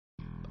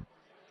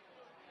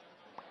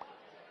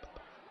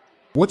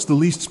What's the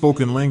least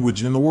spoken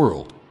language in the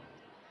world?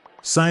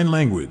 Sign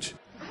language.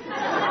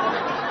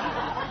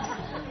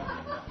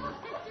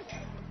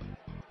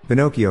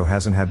 Pinocchio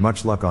hasn't had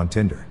much luck on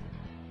Tinder.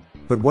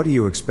 But what do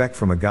you expect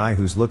from a guy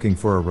who's looking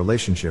for a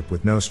relationship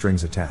with no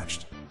strings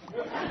attached?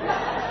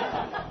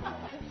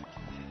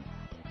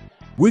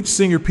 Which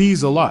singer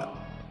pees a lot?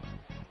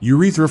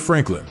 Aretha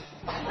Franklin.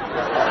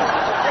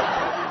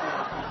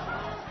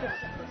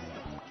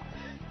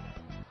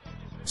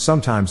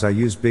 Sometimes I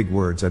use big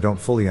words I don't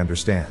fully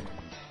understand.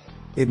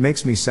 It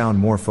makes me sound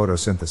more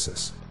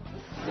photosynthesis.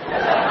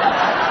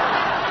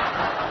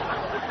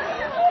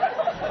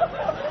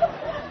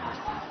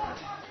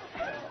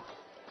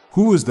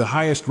 Who is the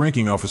highest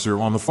ranking officer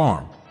on the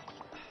farm?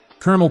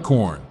 Colonel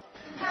Corn.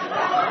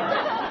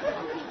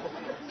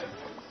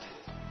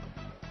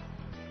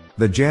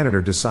 The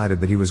janitor decided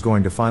that he was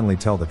going to finally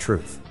tell the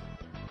truth.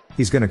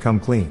 He's gonna come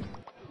clean.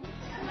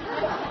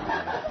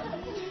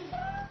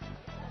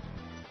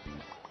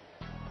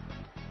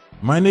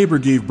 My neighbor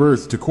gave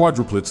birth to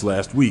quadruplets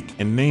last week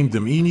and named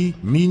them Eenie,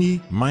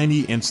 Meenie,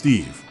 Miney, and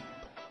Steve.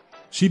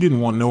 She didn't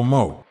want no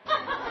mo.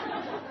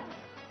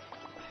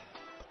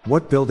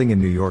 What building in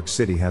New York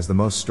City has the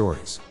most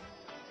stories?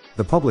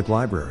 The public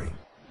library.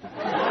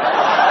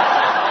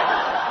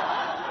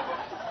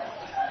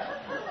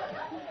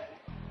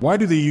 Why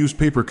do they use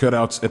paper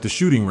cutouts at the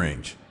shooting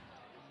range?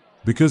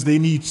 Because they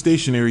need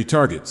stationary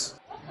targets.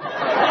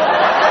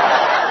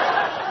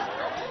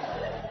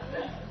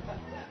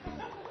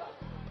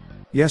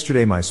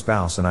 Yesterday my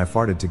spouse and I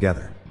farted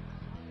together.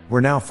 We're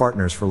now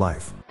fartners for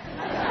life.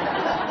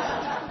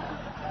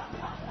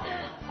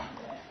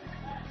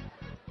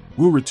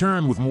 We'll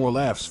return with more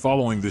laughs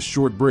following this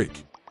short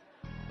break.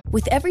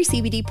 With every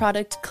CBD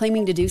product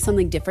claiming to do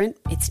something different,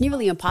 it's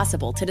nearly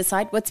impossible to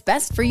decide what's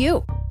best for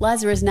you.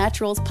 Lazarus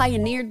Naturals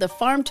pioneered the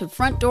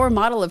farm-to-front-door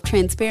model of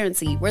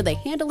transparency, where they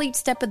handle each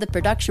step of the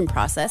production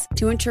process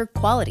to ensure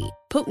quality,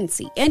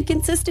 potency, and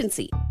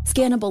consistency.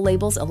 Scannable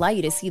labels allow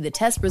you to see the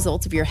test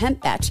results of your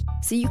hemp batch,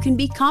 so you can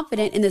be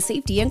confident in the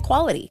safety and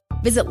quality.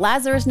 Visit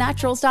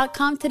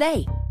LazarusNaturals.com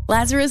today.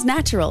 Lazarus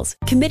Naturals,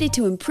 committed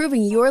to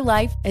improving your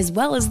life as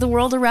well as the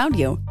world around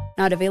you.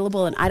 Not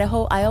available in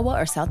Idaho, Iowa,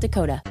 or South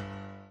Dakota.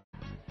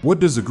 What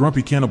does a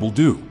grumpy cannibal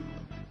do?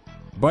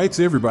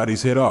 Bites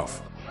everybody's head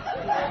off.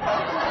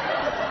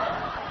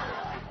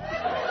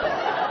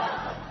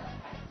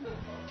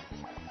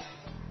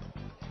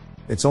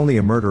 It's only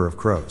a murder of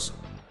crows.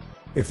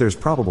 If there's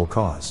probable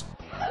cause.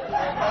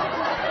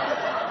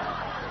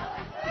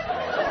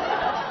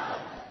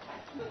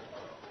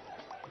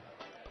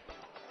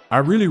 I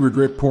really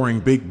regret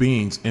pouring baked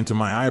beans into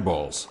my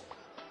eyeballs.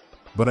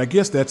 But I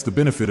guess that's the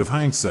benefit of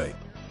hindsight.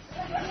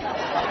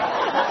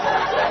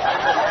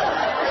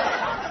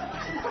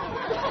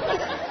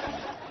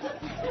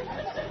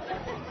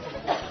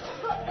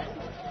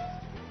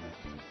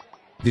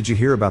 Did you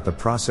hear about the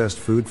processed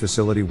food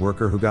facility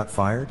worker who got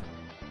fired?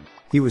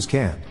 He was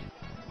canned.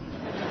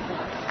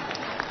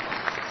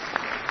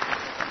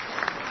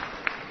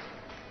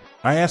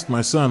 I asked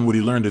my son what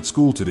he learned at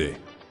school today.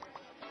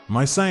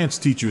 My science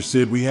teacher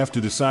said we have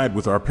to decide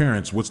with our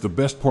parents what's the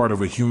best part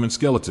of a human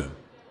skeleton.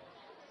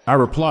 I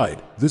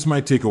replied, "This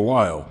might take a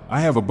while.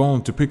 I have a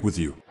bone to pick with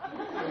you."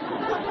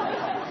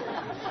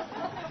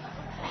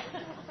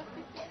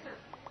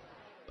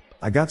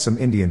 I got some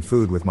Indian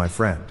food with my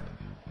friend.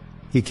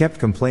 He kept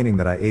complaining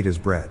that I ate his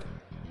bread.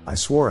 I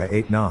swore I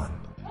ate naan.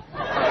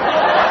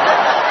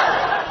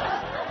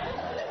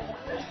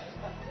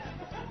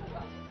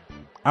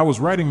 I was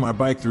riding my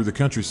bike through the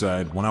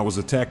countryside when I was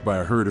attacked by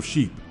a herd of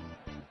sheep.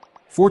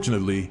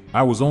 Fortunately,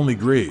 I was only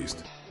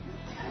grazed.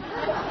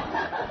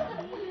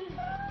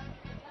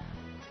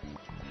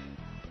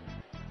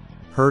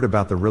 Heard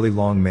about the really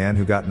long man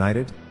who got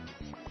knighted?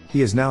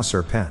 He is now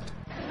Sir Pent.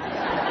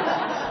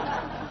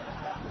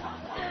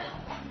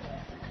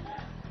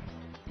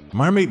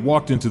 My mate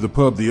walked into the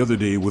pub the other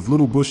day with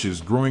little bushes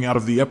growing out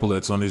of the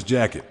epaulets on his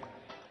jacket.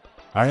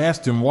 I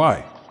asked him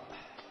why.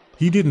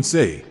 He didn't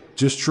say,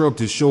 just shrugged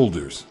his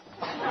shoulders.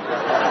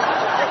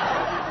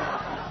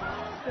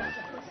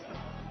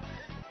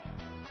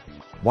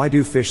 Why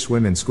do fish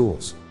swim in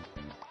schools?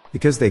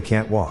 Because they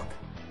can't walk.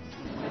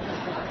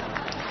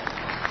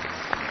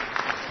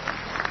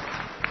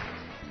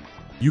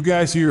 You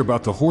guys hear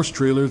about the horse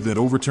trailer that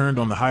overturned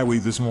on the highway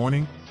this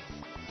morning?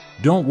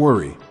 Don't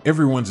worry,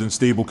 everyone's in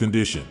stable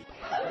condition.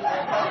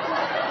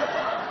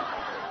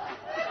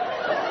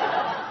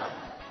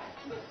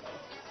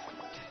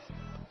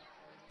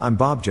 I'm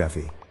Bob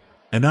Jeffy.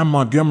 And I'm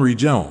Montgomery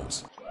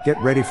Jones.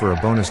 Get ready for a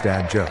bonus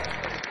dad joke.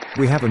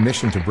 We have a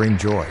mission to bring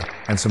joy,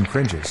 and some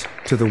cringes,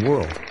 to the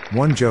world,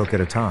 one joke at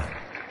a time.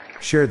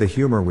 Share the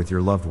humor with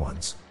your loved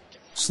ones.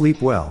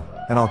 Sleep well,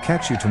 and I'll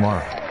catch you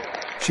tomorrow.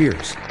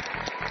 Cheers.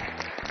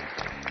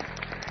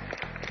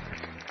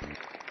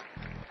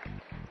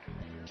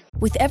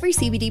 With every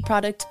CBD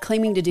product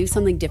claiming to do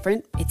something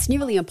different, it's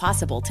nearly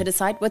impossible to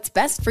decide what's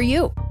best for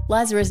you.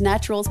 Lazarus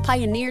Naturals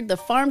pioneered the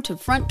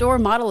farm-to-front-door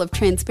model of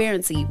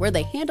transparency where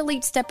they handle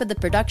each step of the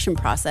production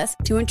process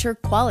to ensure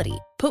quality,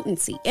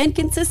 potency, and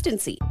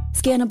consistency.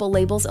 Scannable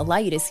labels allow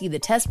you to see the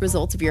test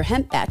results of your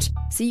hemp batch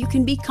so you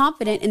can be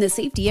confident in the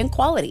safety and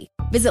quality.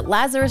 Visit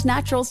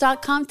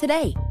LazarusNaturals.com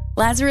today.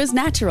 Lazarus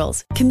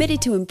Naturals, committed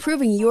to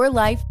improving your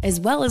life as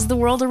well as the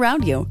world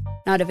around you.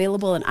 Not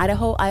available in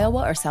Idaho,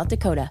 Iowa, or South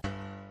Dakota.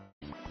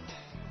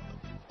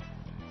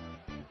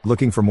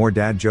 Looking for more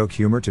dad joke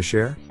humor to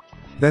share?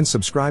 Then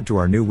subscribe to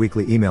our new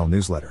weekly email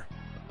newsletter.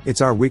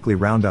 It's our weekly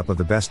roundup of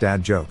the best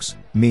dad jokes,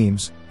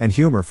 memes, and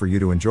humor for you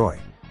to enjoy.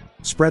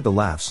 Spread the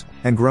laughs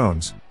and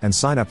groans and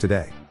sign up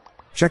today.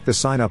 Check the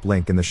sign up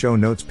link in the show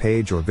notes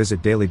page or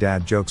visit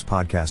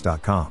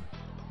dailydadjokespodcast.com.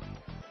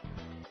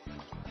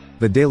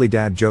 The Daily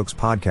Dad Jokes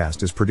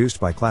podcast is produced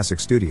by Classic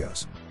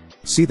Studios.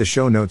 See the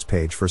show notes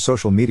page for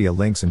social media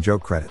links and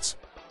joke credits.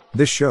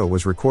 This show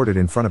was recorded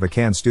in front of a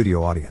canned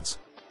studio audience.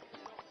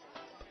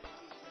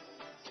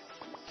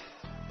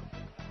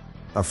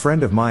 A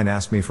friend of mine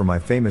asked me for my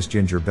famous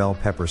ginger bell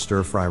pepper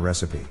stir-fry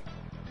recipe.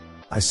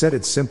 I said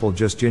it's simple,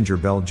 just ginger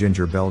bell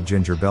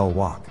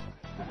walk.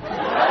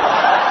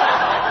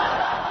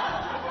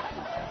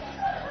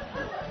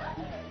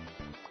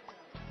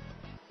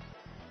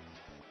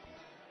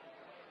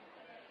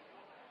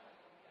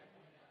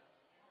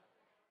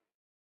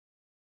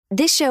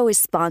 This show is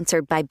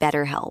sponsored by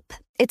BetterHelp.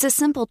 It's a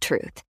simple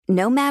truth.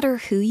 No matter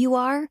who you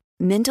are,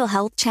 mental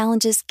health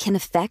challenges can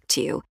affect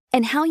you,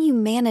 and how you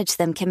manage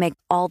them can make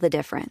all the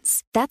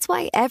difference. That's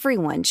why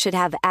everyone should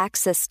have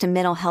access to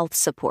mental health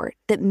support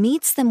that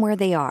meets them where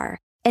they are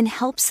and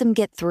helps them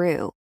get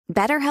through.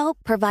 BetterHelp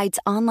provides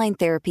online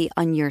therapy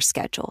on your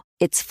schedule.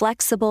 It's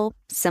flexible,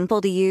 simple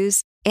to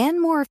use,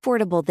 and more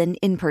affordable than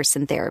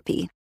in-person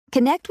therapy.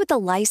 Connect with a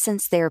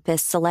licensed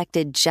therapist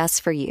selected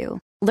just for you.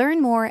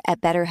 Learn more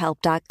at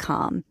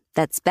BetterHelp.com.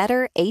 That's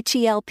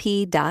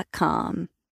BetterHelp.com.